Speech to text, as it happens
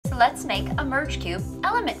let's make a merge cube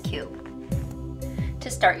element cube.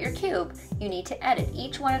 To start your cube, you need to edit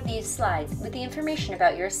each one of these slides with the information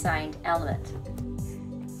about your assigned element.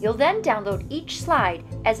 You'll then download each slide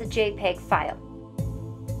as a JPEG file.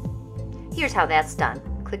 Here's how that's done.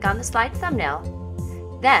 Click on the slide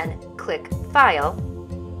thumbnail, then click File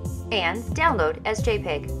and Download as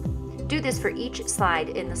JPEG. Do this for each slide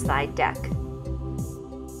in the slide deck.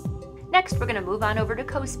 Next, we're going to move on over to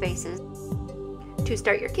CoSpaces. To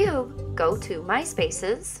start your cube, go to My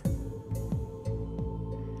Spaces,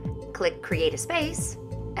 click Create a Space,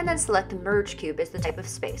 and then select the Merge Cube as the type of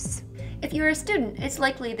space. If you're a student, it's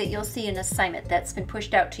likely that you'll see an assignment that's been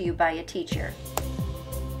pushed out to you by a teacher.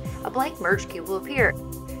 A blank merge cube will appear.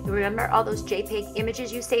 You remember all those JPEG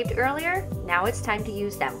images you saved earlier? Now it's time to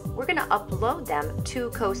use them. We're going to upload them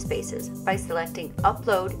to CoSpaces by selecting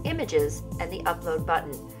Upload Images and the Upload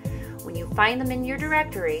button. When you find them in your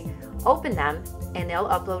directory, open them and they'll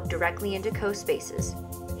upload directly into CoSpaces.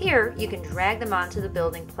 Here, you can drag them onto the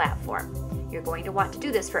building platform. You're going to want to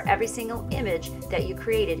do this for every single image that you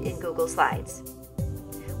created in Google Slides.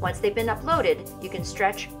 Once they've been uploaded, you can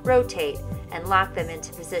stretch, rotate, and lock them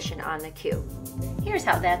into position on the cube. Here's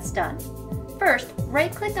how that's done. First,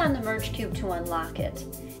 right-click on the Merge Cube to unlock it,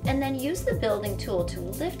 and then use the Building tool to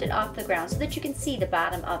lift it off the ground so that you can see the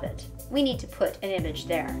bottom of it. We need to put an image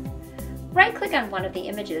there. Right-click on one of the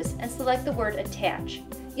images and select the word Attach.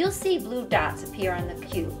 You'll see blue dots appear on the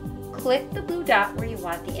cube. Click the blue dot where you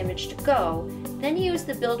want the image to go, then use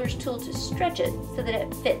the Builder's tool to stretch it so that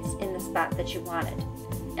it fits in the spot that you want it.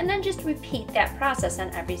 And then just repeat that process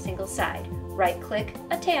on every single side. Right-click,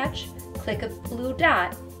 Attach, click a blue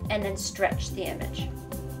dot, and then stretch the image.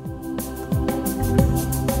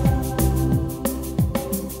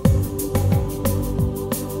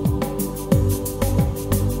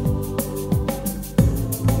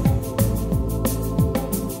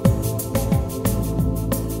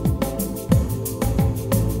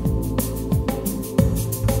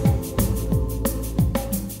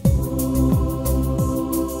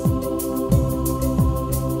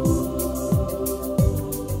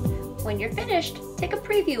 When you're finished, take a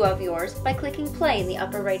preview of yours by clicking play in the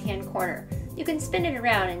upper right-hand corner. You can spin it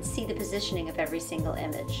around and see the positioning of every single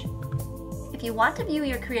image. If you want to view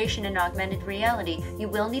your creation in augmented reality, you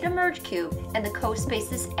will need a Merge Cube and the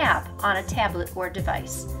CoSpaces app on a tablet or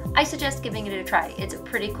device. I suggest giving it a try. It's a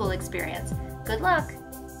pretty cool experience. Good luck!